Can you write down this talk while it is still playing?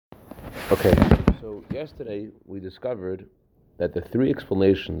Okay, so yesterday we discovered that the three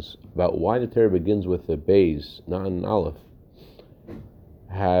explanations about why the Torah begins with a Beis, not an Aleph,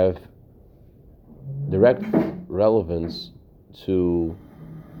 have direct relevance to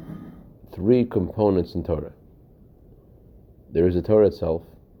three components in Torah. There is the Torah itself,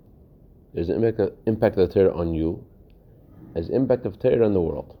 there's the impact of the Torah on you, there's the impact of Torah on the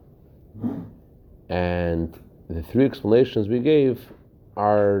world. And the three explanations we gave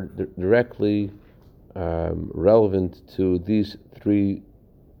are directly relevant to these three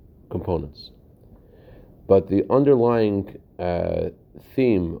components. But the underlying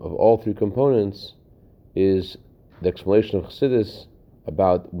theme of all three components is the explanation of Chassidus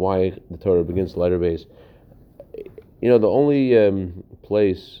about why the Torah begins letter base. You know, the only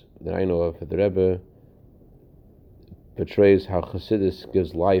place that I know of that the Rebbe portrays how Chassidus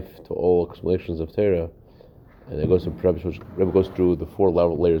gives life to all explanations of Torah, and it goes to Rebbe goes through the four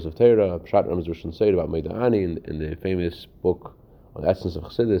layers of Torah. Pshat Rambam Rishon said about Meida'ani in the famous book on the essence of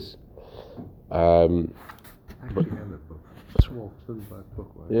Chassidus. I actually have that book. A small 35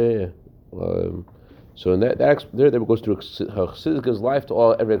 book, right? Yeah. So in that there goes through how Chassidus gives life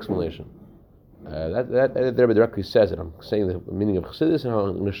to every explanation. That the Rebbe directly says it. I'm saying the meaning of Chassidus, and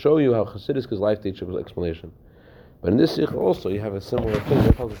I'm going to show you how Chassidus gives life to each explanation. But in this sikh also, you have a similar thing.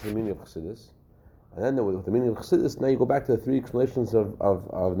 That tells us the meaning of Chassidus. And then with the meaning of Chassidus, now you go back to the three explanations of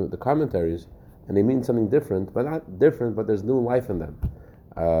the commentaries, and they mean something different, but not different, but there's new life in them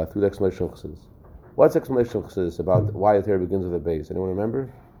through the explanation of Chassidus. What's the explanation of Chassidus about why the Torah begins with a base? Anyone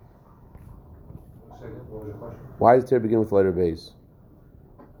remember? What was your question? Why does the Torah begin with the letter base?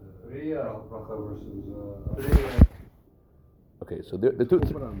 Okay, so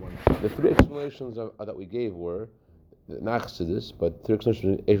the three explanations that we gave were not Chassidus, but three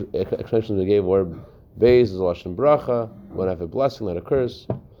explanations we gave were Beis is a lashon bracha. We want to have a blessing, not a curse.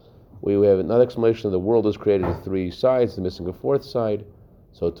 We have another explanation of the world is created with three sides, missing a fourth side.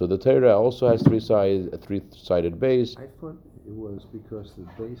 So to the Torah also has three sides, a three-sided base. I thought it was because the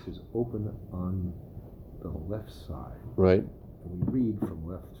base is open on the left side. Right. And we read from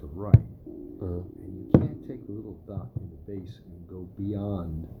left to right. Uh-huh. And you can't take the little dot in the base and go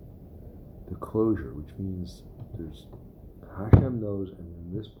beyond the closure, which means there's Hashem knows, and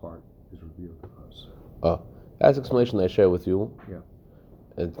then this part is revealed to us. Oh, that's the explanation I share with you. Yeah.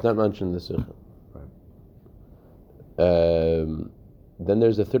 It's not mentioned in the Sikha. Right. Then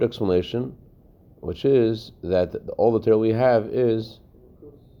there's the third explanation, which is that all the Torah we have is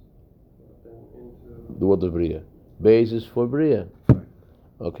the world of Bria. Beis is for Bria. Right.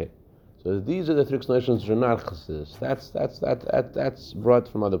 Okay. So these are the three explanations which are not Chassidus. That's brought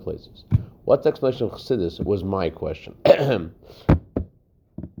from other places. What's the explanation of Chassidus was my question.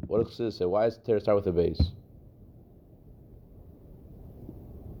 What does Chassidus say? Why does the Torah start with a base?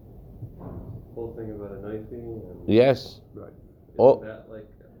 Whole thing about a knifing and Yes. Right. Oh, that like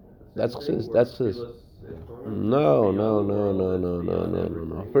that's Chassidus. That's Chassidus. No.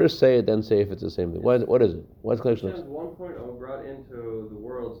 First say it, then say if it's the same thing. What is it? What's the explanation? Hashem's 1.0 brought into the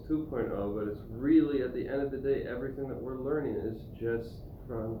world's 2.0, but it's really at the end of the day, everything that we're learning is just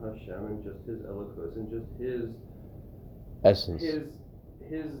from Hashem and just His eloquence and just His Essence.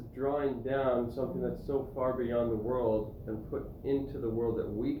 His drawing down something that's so far beyond the world and put into the world that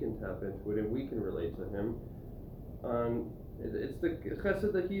we can tap into it and we can relate to Him. It's the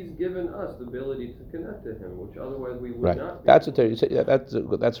chesed that He's given us, the ability to connect to Him, which otherwise we would not be. That's the Torah. You say, yeah, that's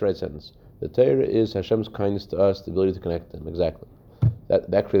the right sentence. The Torah is Hashem's kindness to us, the ability to connect to Him. Exactly.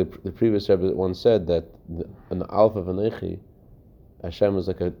 That actually, the previous Rebbe once said that in the Aleph of Anechi, Hashem is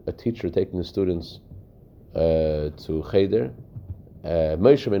like a teacher taking the students to Cheder.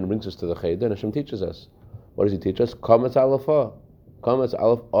 Moshe Rabbeinu brings us to the Cheder, and Hashem teaches us. What does He teach us? Kametz Alepha. Kametz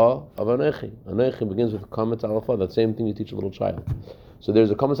Aleph of Anechi. Anechi begins with Kametz Aleph. That same thing you teach a little child. So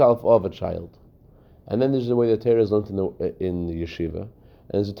there's a Kametz Aleph of a child, and then there's the way the Torah is learned in the yeshiva, and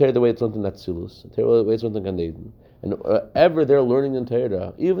there's the Torah the way it's learned in Atzilus, the Torah the way it's learned in Gan Eden, and whatever they're learning in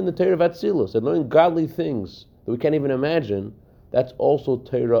Torah, even the Torah of Atzilus, they're learning godly things that we can't even imagine. That's also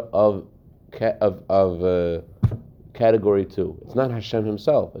Torah of category 2. It's not Hashem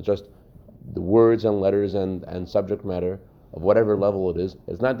Himself. It's just the words and letters and subject matter of whatever level it is.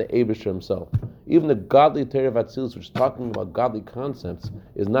 It's not the Eibusher Himself. Even the godly Torah of Atzilus, which is talking about godly concepts,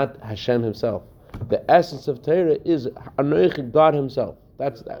 is not Hashem Himself. The essence of Torah is Anochi, God Himself.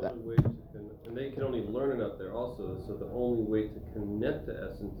 That's that. And they can only learn it up there also. So the only way to connect to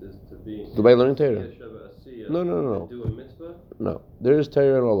essence is to be by learning Torah. No. Do a mitzvah. No, there is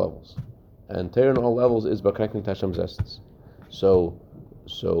Torah in all levels, and Torah in all levels is by connecting to Hashem's essence. So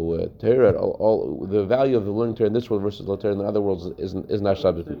Torah, all the value of the learning Torah in this world versus the Torah in the other worlds is not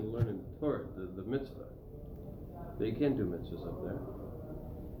subject. Learning the They can't do mitzvahs up there.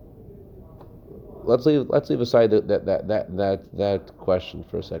 Let's leave aside that question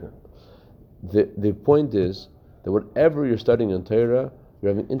for a second. The point is that whatever you're studying in Torah,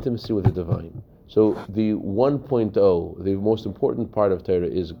 you're having intimacy with the divine. So the 1.0, the most important part of Torah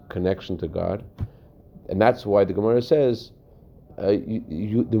is connection to God, and that's why the Gemara says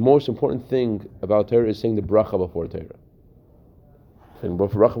the most important thing about Torah is saying the bracha before Torah. And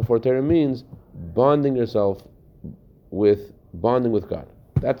bracha before Torah means bonding with God.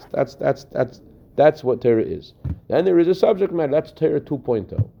 That's what Torah is. Then there is a subject matter. That's Torah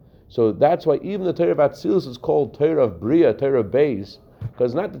 2.0. So that's why even the Torah of Atzilus is called Torah of Bria, Torah of Beis,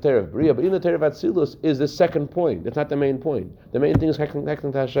 because not the Torah of Bria, but even the Torah of Atzilus is the second point. It's not the main point. The main thing is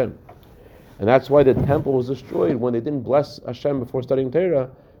connecting to Hashem. And that's why the temple was destroyed when they didn't bless Hashem before studying Torah,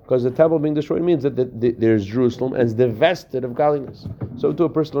 because the temple being destroyed means that there's Jerusalem and it's divested of godliness. So to a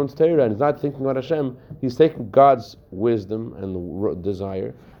person learns Torah and is not thinking about Hashem, he's taking God's wisdom and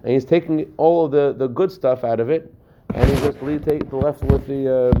desire, and he's taking all of the good stuff out of it, and he's just left with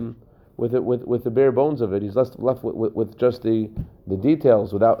the bare bones of it. He's left with just the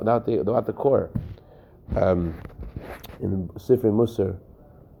details without the core. In Sifrei Musar,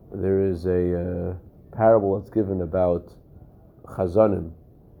 there is a parable that's given about Chazanim.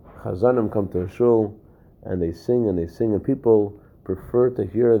 Chazanim come to a shul and they sing, and people prefer to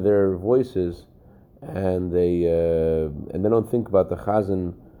hear their voices, and they don't think about the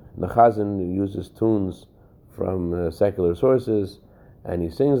Chazan. The Chazan uses tunes from secular sources, and he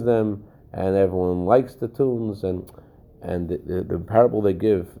sings them, and everyone likes the tunes. And the parable they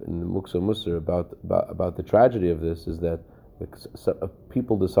give in the Muksa Musar about the tragedy of this is that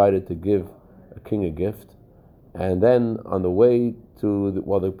people decided to give a king a gift, and then on the way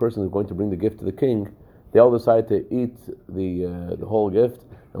while the person is going to bring the gift to the king, they all decide to eat the whole gift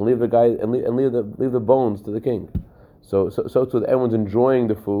and leave the guy and leave the bones to the king. So everyone's enjoying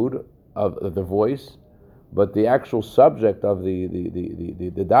the food of the voice, but the actual subject of the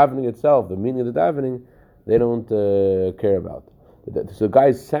davening itself, the meaning of the davening, they don't care about. So the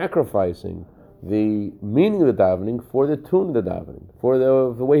guy's sacrificing the meaning of the davening for the tune of the davening, for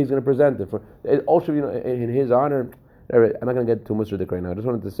the way he's going to present it. It also, in his honor. I'm not going to get too much ridiculous right now. I just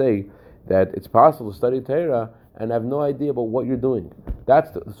wanted to say that it's possible to study Torah and have no idea about what you're doing.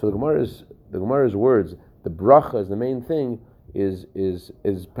 So the Gemara's words. The bracha is the main thing. Is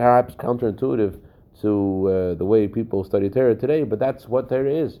perhaps counterintuitive to the way people study Torah today, but that's what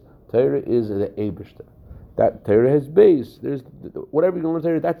Torah is. Torah is the Eibishter. That Torah has base. There's whatever you can learn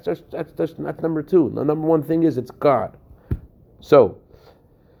Torah. That's number two. The number one thing is it's God. So,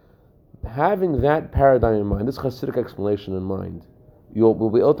 having that paradigm in mind, this Hasidic explanation in mind, we'll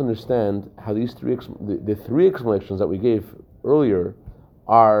be able to understand how these the three explanations that we gave earlier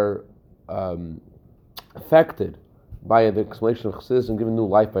are affected by the explanation of Chassidus and given new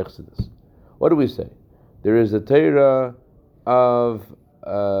life by Chassidus. What do we say? There is the Torah of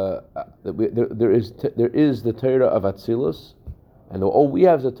there is the Torah of Atzilus, and all we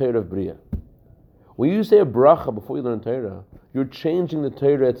have is the Torah of Bria. When you say a bracha before you learn Torah, you're changing the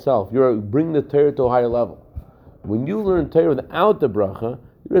Torah itself. You're bringing the Torah to a higher level. When you learn Torah without the bracha,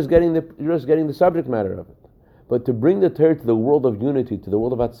 you're just getting the subject matter of it. But to bring the Torah to the world of unity, to the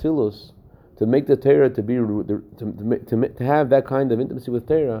world of Atzilus, to make the Torah to have that kind of intimacy with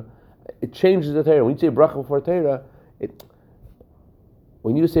Torah, it changes the Torah. When you say bracha before Torah,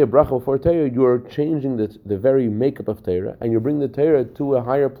 you are changing the very makeup of Torah, and you're bringing the Torah to a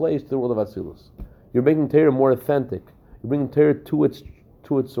higher place, to the world of Atzilus. You're making Torah more authentic. You're bringing Torah to its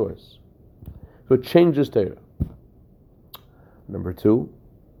source. So it changes Torah. Number two,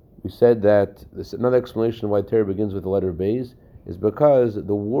 we said that another explanation of why Torah begins with the letter Beis is because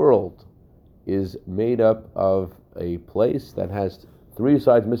the world is made up of a place that has three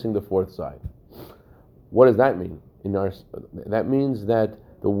sides missing the fourth side. What does that mean? That means that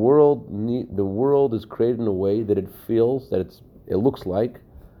the world is created in a way that it feels, that it looks like.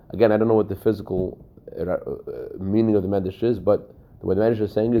 Again, I don't know what the physical meaning of the Medrash is, but the way the Medrash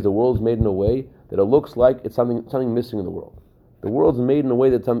is saying is the world is made in a way that it looks like it's something missing in the world. The world's made in a way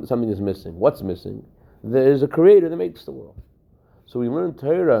that something is missing. What's missing? There is a creator that makes the world. So we learn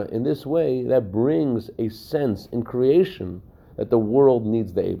Torah in this way that brings a sense in creation that the world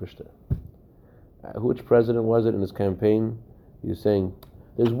needs the Eibishter. Which president was it in his campaign? He was saying,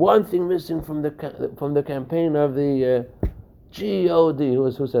 "There's one thing missing from the campaign of the G-O-D."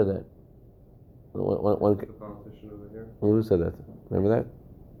 Who said that? One The politician over here. Who said that? Remember that?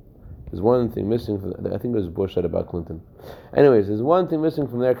 There's one thing missing I think it was Bush said about Clinton. Anyways, there's one thing missing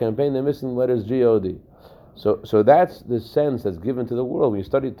from their campaign. They're missing the letters G-O-D. So that's the sense that's given to the world. When you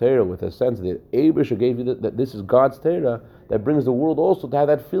study Torah with a sense that Eibishter gave you that this is God's Torah, that brings the world also to have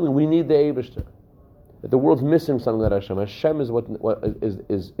that feeling. We need the Eibishter. That the world's missing something that Hashem. Hashem is what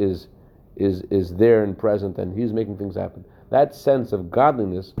is there and present, and He's making things happen. That sense of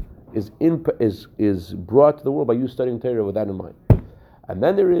godliness is brought to the world by you studying Torah with that in mind. And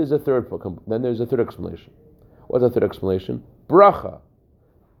then there is a third explanation. What's the third explanation? Bracha,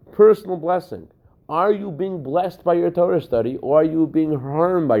 personal blessing. Are you being blessed by your Torah study, or are you being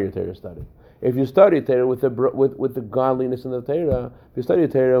harmed by your Torah study? If you study Torah with the godliness in the Torah, if you study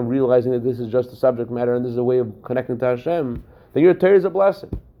Torah and realizing that this is just a subject matter and this is a way of connecting to Hashem, then your Torah is a blessing.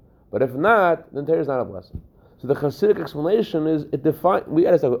 But if not, then Torah is not a blessing. So the Hasidic explanation is, we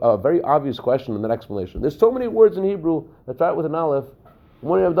ask a very obvious question in that explanation. There's so many words in Hebrew that start with an aleph. Good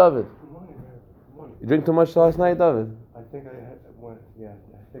morning, David. Good morning. Good morning. You drink too much last night, David? I think I had one. Yeah,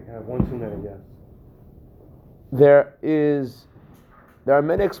 I think I had one too many. Yeah. There are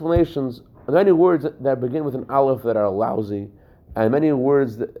many explanations, many words that begin with an aleph that are lousy, and many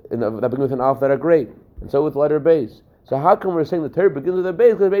words that begin with an aleph that are great, and so with letter base. So how come we're saying the Torah begins with a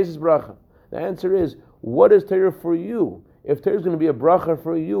base because the base is bracha? The answer is, what is Torah for you? If Torah is going to be a bracha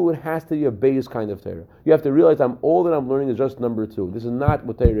for you, it has to be a base kind of Torah. You have to realize all that I'm learning is just number 2. This is not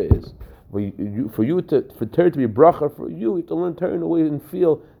what Torah is. For Torah to be a bracha for you, you have to learn Torah in a way and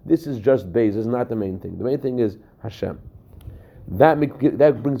feel this is just base. This is not the main thing. The main thing is Hashem. That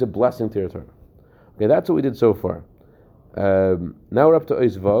brings a blessing to your Torah. Okay, that's what we did so far. Now we're up to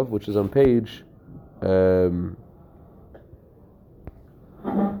Ois Vav, which is on page. We're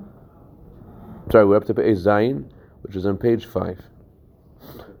up to Ois Zayin, which is on page 5.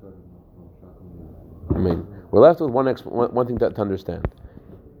 I mean, we're left with one thing to understand.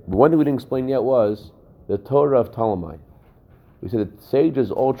 The one thing we didn't explain yet was the Torah of Ptolemy. We said that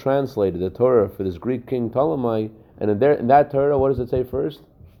sages all translated the Torah for this Greek king Ptolemy, and in that Torah, what does it say first?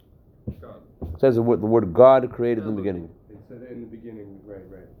 God. It says the word God created in the beginning. It said in the beginning, right.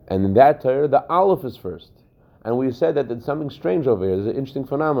 And in that Torah, the Aleph is first. And we said that there's something strange over here. There's an interesting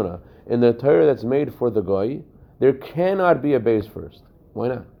phenomena. In the Torah that's made for the Goy, there cannot be a base first. Why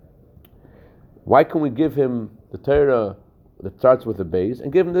not? Why can we give him the Torah that starts with a base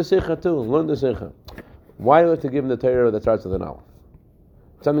and give him the Sikha too, and learn the Sikha? Why do we have to give him the Torah that starts with an Aleph?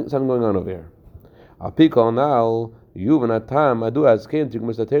 Something going on over here. Al Pikol now, Yuvan Adu as came to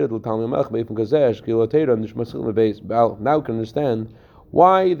Mr. Torah to Talmud Melch Beifun Kazesh, Kilo Torah and Nishmasil base. Now we can understand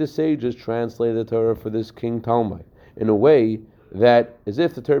why the sages translated the Torah for this King Talmud in a way that, as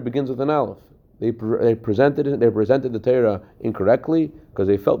if the Torah begins with an Aleph. They presented the Torah incorrectly because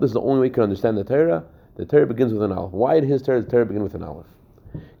they felt this is the only way you can understand the Torah. The Torah begins with an Aleph. Why did the Torah begin with an Aleph?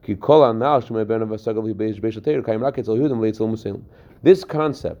 This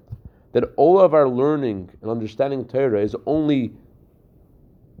concept that all of our learning and understanding Torah is only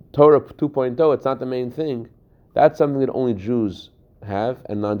Torah 2.0, it's not the main thing, that's something that only Jews have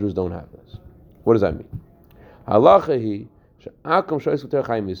and non-Jews don't have this. What does that mean? It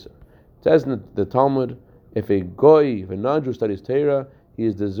says in the Talmud, if a non-Jew studies Torah, he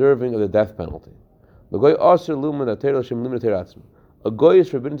is deserving of the death penalty. A goy is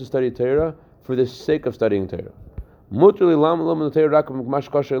forbidden to study Torah for the sake of studying Torah. He's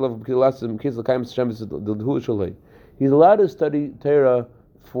allowed to study Torah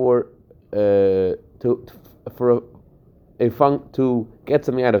to get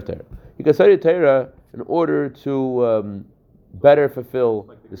something out of Torah. He can study Torah in order to better fulfill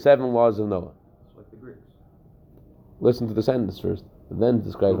the 7 laws of Noah. Like the Greeks. Listen to the sentence first, and then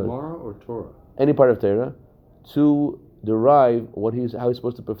describe it. Gemara or Torah? Any part of Torah to derive how he's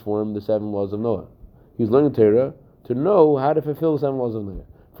supposed to perform the 7 laws of Noah. He's learning Torah to know how to fulfill the 7 laws of Noah.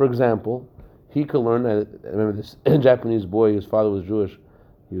 For example, he could learn. I remember this Japanese boy. His father was Jewish.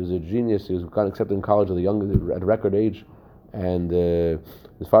 He was a genius. He got accepted in college at a record age, and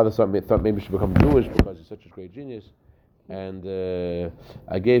his father thought maybe he should become Jewish because he's such a great genius. And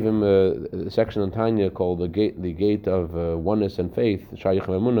I gave him a section on Tanya called the gate of oneness and faith, Shayach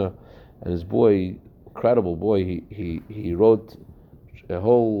Emunah. And this boy, incredible boy, he wrote a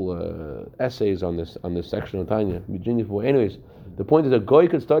whole essays on this section of Tanya. Genius boy. Anyways, the point is a goy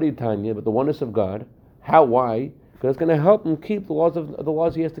could study Tanya, but the oneness of God. Why? Because it's going to help him keep the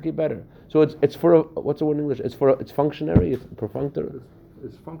laws he has to keep better. So it's for what's the word in English? It's functionary. It's perfunctory.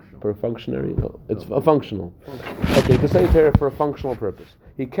 It's functional. Perfunctionary? No, it's functional. Okay, he can study Torah for a functional purpose.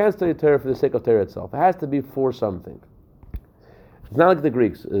 He can't study Torah for the sake of Torah itself. It has to be for something. It's not like the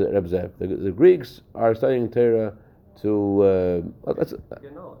Greeks, Reb Zev. The Greeks are studying Torah to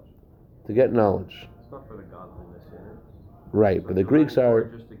Get knowledge. to get knowledge. It's not for the godliness here. Right, but the Greeks are...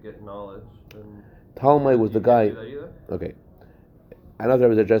 Just to get knowledge. And Talmai was the guy. Do that either? Okay, I don't know if I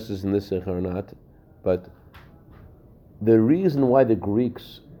was addressed this in this sikh or not, but the reason why the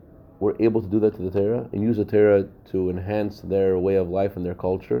Greeks were able to do that to the Torah and use the Torah to enhance their way of life and their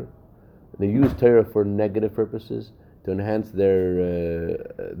culture, they used Torah for negative purposes to enhance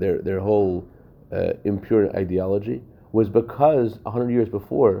their whole impure ideology, was because 100 years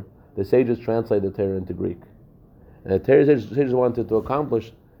before the sages translated the Torah into Greek, and the Torah sages wanted to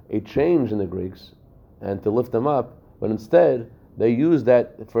accomplish a change in the Greeks and to lift them up, but instead they used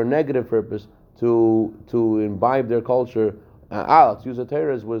that for a negative purpose to imbibe their culture. Let's use the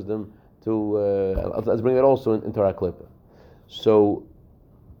Torah's wisdom to let's bring it also into our klipa. So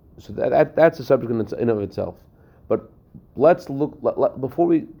that's a subject in of itself. But let's look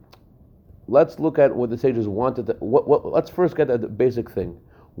let's look at what the sages wanted. Let's first get at the basic thing.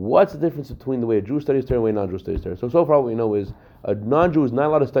 What's the difference between the way a Jew studies Torah and the way a non-Jew studies Torah? So far what we know is a non-Jew is not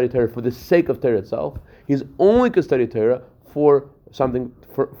allowed to study Torah for the sake of Torah itself. He's only can study Torah for something,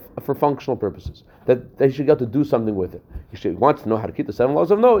 for functional purposes. That they should get to do something with it. He wants to know how to keep the 7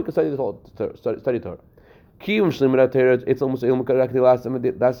 laws of Noah. He can study the whole study Torah. It's almost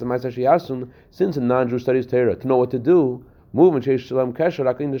since a non-Jew studies Torah to know what to do. So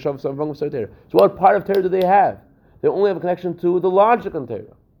what part of Torah do they have? They only have a connection to the logic in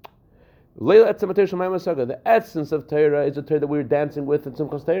Torah. The essence of Torah is the Torah that we're dancing with in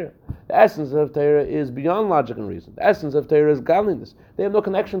Simchas Torah. The essence of Torah is beyond logic and reason. The essence of Torah is godliness. They have no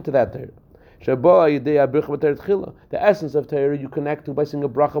connection to that Torah. The essence of Torah you connect to by saying a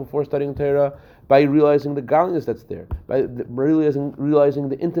bracha before studying Torah, by realizing the godliness that's there, by realizing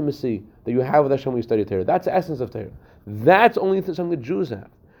the intimacy that you have with Hashem when you study Torah. That's the essence of Torah. That's only something the Jews have.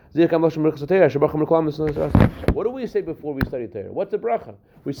 What do we say before we study Torah? What's the bracha?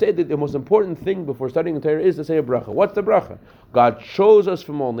 We say that the most important thing before studying Torah is to say a bracha. What's the bracha? God chose us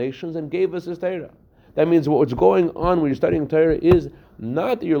from all nations and gave us His Torah. That means what's going on when you're studying Torah is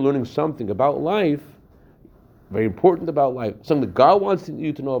not that you're learning something about life, very important about life, something that God wants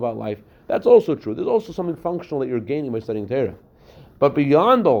you to know about life. That's also true. There's also something functional that you're gaining by studying Torah. But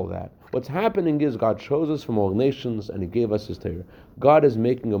beyond all that, what's happening is God chose us from all nations and He gave us His Torah. God is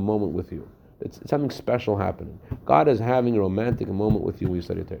making a moment with you. It's something special happening. God is having a romantic moment with you when you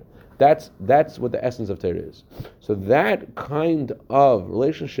study Torah. That's what the essence of Torah is. So that kind of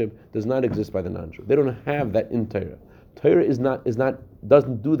relationship does not exist by the non-Jew. They don't have that in Torah. Torah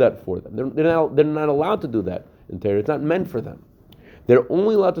doesn't do that for them. They're not allowed to do that in Torah. It's not meant for them. They're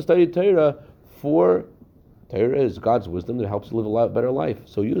only allowed to study Torah for Torah is God's wisdom that helps you live a better life.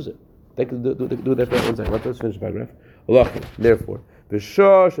 So use it. They can do that for 1 second. Let's finish the paragraph. Therefore,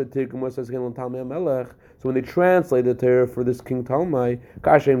 so when they translate the Torah for this King Talmai,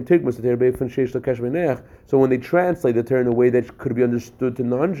 so when they translate the Torah in a way that could be understood to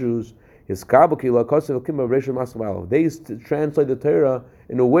non-Jews, they translate the Torah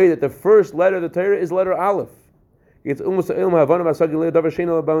in a way that the first letter of the Torah is letter Aleph. By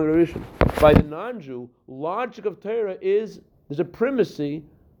the non-Jew, logic of Torah there's a primacy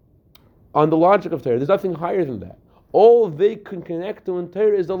on the logic of Torah. There's nothing higher than that. All they can connect to in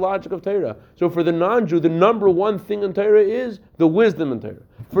Torah is the logic of Torah. So for the non-Jew, the number one thing in Torah is the wisdom in Torah.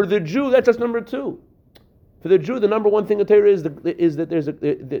 For the Jew, that's just number two. For the Jew, the number one thing in Torah is that there's a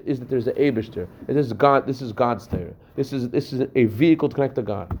Eibishter. This is God. This is God's Torah. This is a vehicle to connect to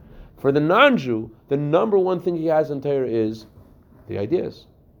God. For the non-Jew, the number one thing he has in Torah is the ideas.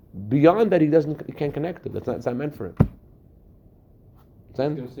 Beyond that, he can't connect it. It's not meant for him. I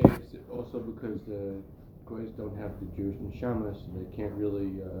was going to say it's also because the Goys don't have the Jewish neshama, so they can't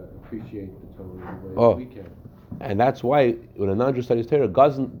really appreciate the Torah the way we can. And that's why when a non-Jew studies Torah,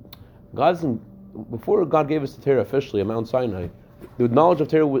 God doesn't, before God gave us the Torah officially at Mount Sinai, the knowledge of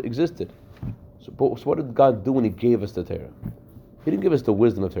Torah existed. So what did God do when He gave us the Torah? He didn't give us the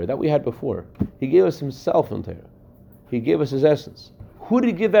wisdom of Torah that we had before. He gave us Himself in Torah. He gave us His essence. Who did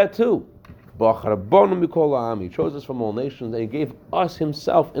He give that to? He chose us from all nations, and He gave us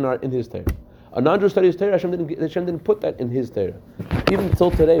Himself in His Torah. A non-Jew studies Torah. Hashem didn't put that in His Torah. Even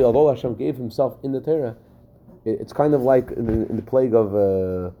until today, although Hashem gave Himself in the Torah, it's kind of like in the plague of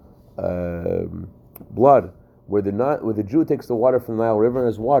blood, where the Jew takes the water from the Nile River and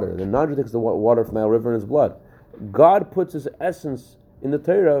his water. The non-Jew takes the water from the Nile River and his blood. God puts His essence in the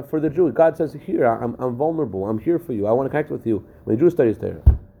Torah for the Jew. God says, "Here, I'm vulnerable. I'm here for you. I want to connect with you." When the Jew studies Torah,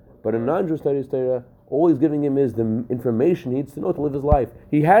 but a non-Jew studies Torah, all he's giving him is the information he needs to know to live his life.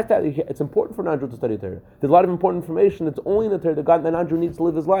 He has that. It's important for a non-Jew to study Torah. There's a lot of important information that's only in the Torah that God, the non-Jew needs to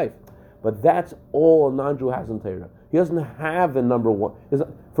live his life. But that's all a non-Jew has in Torah. He doesn't have the number one.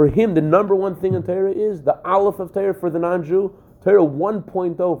 For him, the number one thing in Torah is the Aleph of Torah for the non-Jew. Torah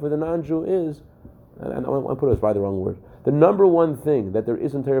 1.0 for the non-Jew is and I want to put it as probably the wrong word. The number one thing that there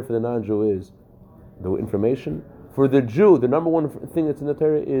is in Torah for the non-Jew is the information. For the Jew, the number one thing that's in the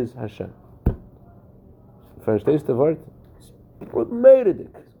Torah is Hashem. Verstehst du Wort? Made it.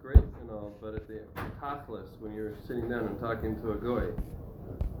 It's great and all, but at the tachlis, when you're sitting down and talking to a goy,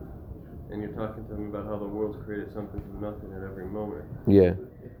 and you're talking to him about how the world's created something from nothing at every moment. Yeah.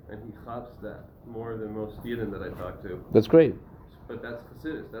 And he chops that more than most Yidden that I talk to. That's great. But that's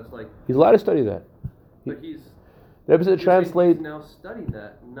Chassidus. That's like. He's allowed to study that. But he's. The episode translate. He's now studying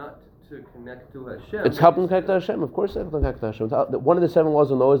that, not to connect to Hashem. It's helping connect to Hashem. Of course, it's helping connect to Hashem. One of the 7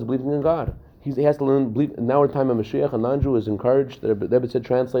 laws of Noah is believing in God. He has to learn. Believe. Now, at the time of Mashiach, a non-Jew is encouraged. The Rebbe said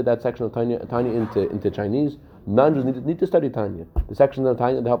translate that section of Tanya into Chinese. Non-Jews need to study Tanya. The section of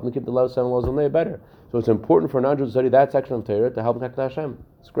Tanya to help them keep the 7 laws of Noah better. So it's important for non-Jews to study that section of Torah to help connect to Hashem.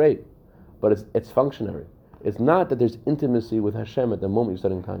 It's great, but it's functionary. It's not that there's intimacy with Hashem at the moment you're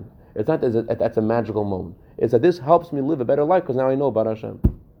studying Tanya. It's not that that's a magical moment. It's that this helps me live a better life because now I know about Hashem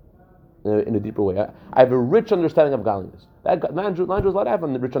in a deeper way. I have a rich understanding of godliness. Non-Jews allowed to have a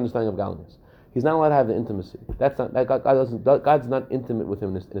rich understanding of godliness. He's not allowed to have the intimacy. That's not that God's not intimate with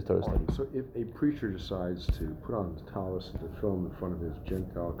him in his Torah study. So if a preacher decides to put on the tallis and to throw him in front of his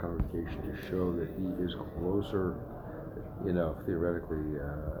Gentile congregation to show that he is closer, theoretically,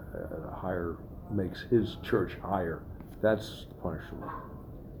 at a higher, makes his church higher, that's punishable.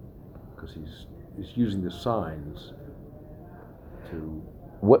 Because he's using the signs to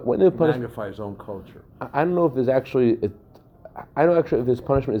magnify his own culture. I don't know if there's actually... I don't actually if this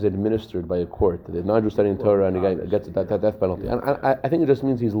punishment is administered by a court. The non-Jew studying Torah and he gets that death penalty. And I think it just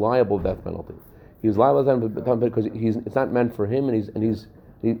means he's liable to death penalty. He's liable to death penalty because it's not meant for him and he's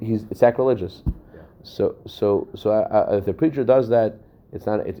sacrilegious. Yeah. So if the preacher does that,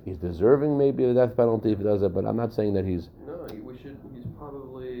 he's deserving maybe of the death penalty if he does that. But I'm not saying that he's. No,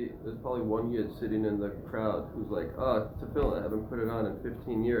 there's probably one Yid sitting in the crowd who's like, tefillin, I haven't put it on in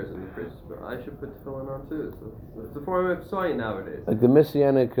 15 years, and the priest, I should put tefillin on too. So it's a form of psoy nowadays. Like the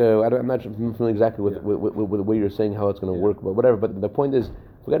messianic, I'm not familiar exactly with the way you're saying how it's going to work, but whatever. But the point is,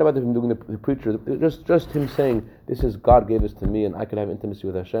 forget about him doing the preacher. Just him saying, "This is God gave this to me, and I can have intimacy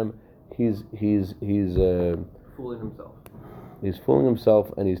with Hashem." He's fooling himself. He's fooling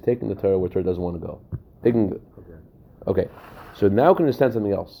himself, and he's taking the Torah where Torah doesn't want to go. Okay. So now we can understand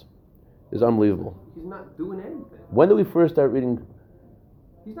something else. It's unbelievable. He's not doing anything. When did we first start reading?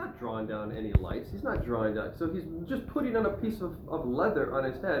 He's not drawing down any lights. He's not drawing down. So he's just putting on a piece of leather on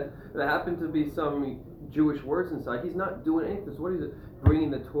his head that happened to be some Jewish words inside. He's not doing anything. So what is it?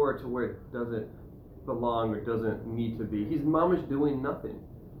 Bringing the Torah to where it doesn't belong or doesn't need to be. He's mamish doing nothing.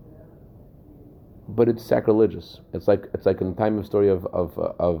 But it's sacrilegious. It's like in the time of story of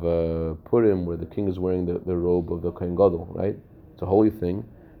Purim, where the king is wearing the robe of the Kohen Gadol, right? It's a holy thing,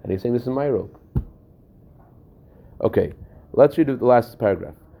 and he's saying, "This is my robe." Okay, let's read the last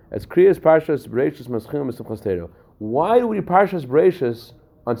paragraph. As Kriyas Parshas Bereishis Maschim Simchas Torah. Why do we read Parshas Bereishis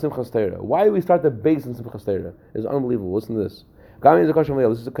on Simchas Torah? Why do we start the base on Simchas Torah? It's unbelievable. Listen to this.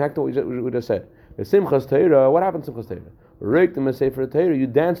 This is connected to what we just said. The Simchas Torah. What happened to Simchas Torah? Reik the Sefer Torah. You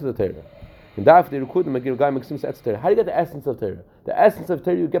dance to the Torah. How do you get the essence of Torah? The essence of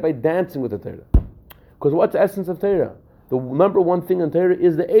Torah you get by dancing with the Torah. Because what's the essence of Torah? The number one thing in Torah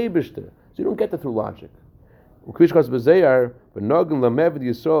is the Eibishter. So you don't get that through logic. The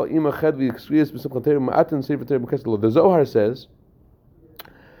Zohar says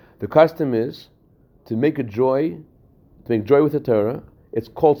the custom is to make joy with the Torah. It's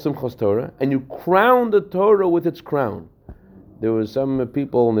called Simchas Torah, and you crown the Torah with its crown. There was some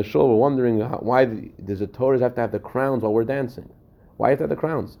people in the shul were wondering why does the Torah have to have the crowns while we're dancing? Why have to have the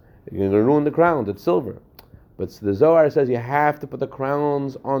crowns? You're going to ruin the crowns. It's silver. But the Zohar says you have to put the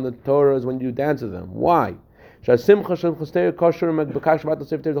crowns on the Torahs when you dance with them. Why? The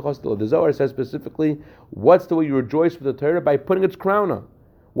Zohar says specifically, what's the way you rejoice with the Torah? By putting its crown on.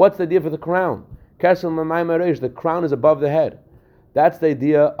 What's the idea for the crown? The crown is above the head. That's the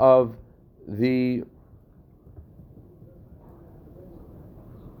idea of the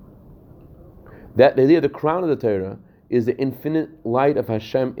idea of the crown of the Torah is the infinite light of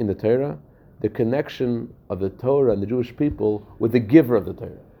Hashem in the Torah, the connection of the Torah and the Jewish people with the giver of the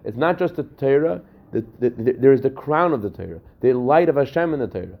Torah. It's not just the Torah, there is the crown of the Torah, the light of Hashem in the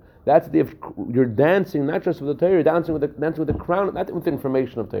Torah. That's you're dancing not just with the Torah, you're dancing with the crown, not with the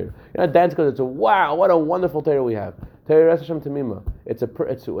information of Torah. You're not dancing because it's wow, what a wonderful Torah we have. Torah Hashem Tamima. It's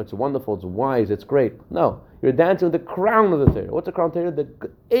wonderful, it's wise, it's great. No, you're dancing with the crown of the Torah. What's the crown of Torah? The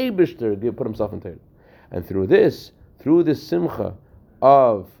Eibishter put himself in Torah. And through the simcha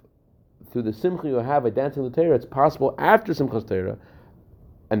you have by dancing with the Torah, it's possible after Simchas Torah,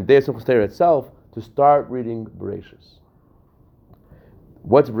 and the day of Simchas Torah itself, to start reading Bereshis.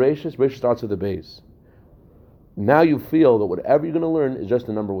 What's Bereshis? Bereshis starts with the base. Now you feel that whatever you're going to learn is just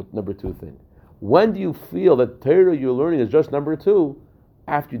the number two thing. When do you feel that Torah you're learning is just number two?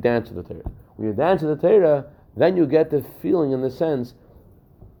 After you dance to the Torah. When you dance to the Torah, then you get the feeling in the sense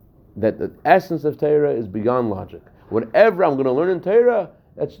that the essence of Torah is beyond logic. Whatever I'm going to learn in Torah,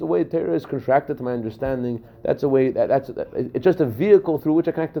 that's the way Torah is contracted to my understanding. That's the way it's just a vehicle through which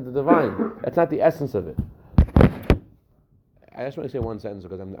I connect to the divine. That's not the essence of it. I just want to say one sentence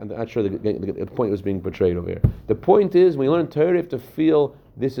because I'm not sure the point was being portrayed over here. The point is, when you learn Torah, you have to feel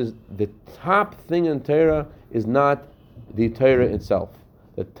this is the top thing in Torah is not the Torah itself.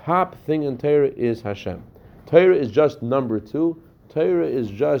 The top thing in Torah is Hashem. Torah is just number two. Torah is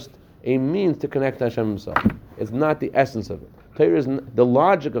just a means to connect to Hashem Himself. It's not the essence of it. Torah is the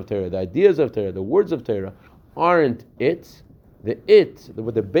logic of Torah, the ideas of Torah, the words of Torah aren't it.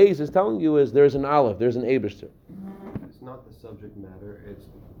 What the base is telling you is there's an Aleph, there's an Eibishter. It's not the subject matter, it's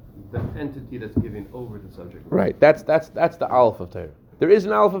the entity that's giving over the subject matter. Right, that's the Aleph of Torah. There is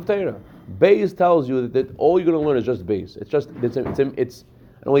an Aleph of Torah. Base tells you that all you're going to learn is just base. It's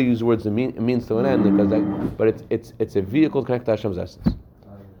I don't want to use the words it means to an end, but it's a vehicle to connect to Hashem's essence.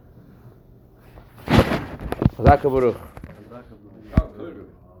 Chazak Baruch.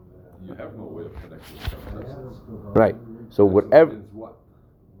 You have no way of connecting with Hashem's essence. Right. So whatever. Is what?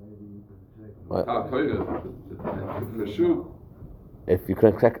 What? For sure. If you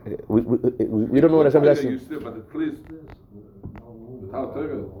connect, we don't know what Hashem's essence. But at least without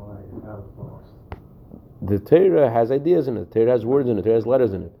Torah. The Torah has ideas in it. The Torah has words in it. The Torah has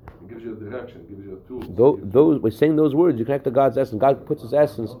letters in it. It gives you a direction. It gives you a tool. Those by saying those words, you connect to God's essence. God puts His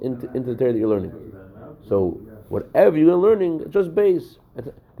essence into the Torah that you're learning. So whatever you're learning, just base.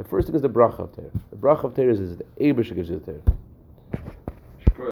 The first thing is the bracha of Torah. The bracha of Torah is the Eibishter gives you the Torah.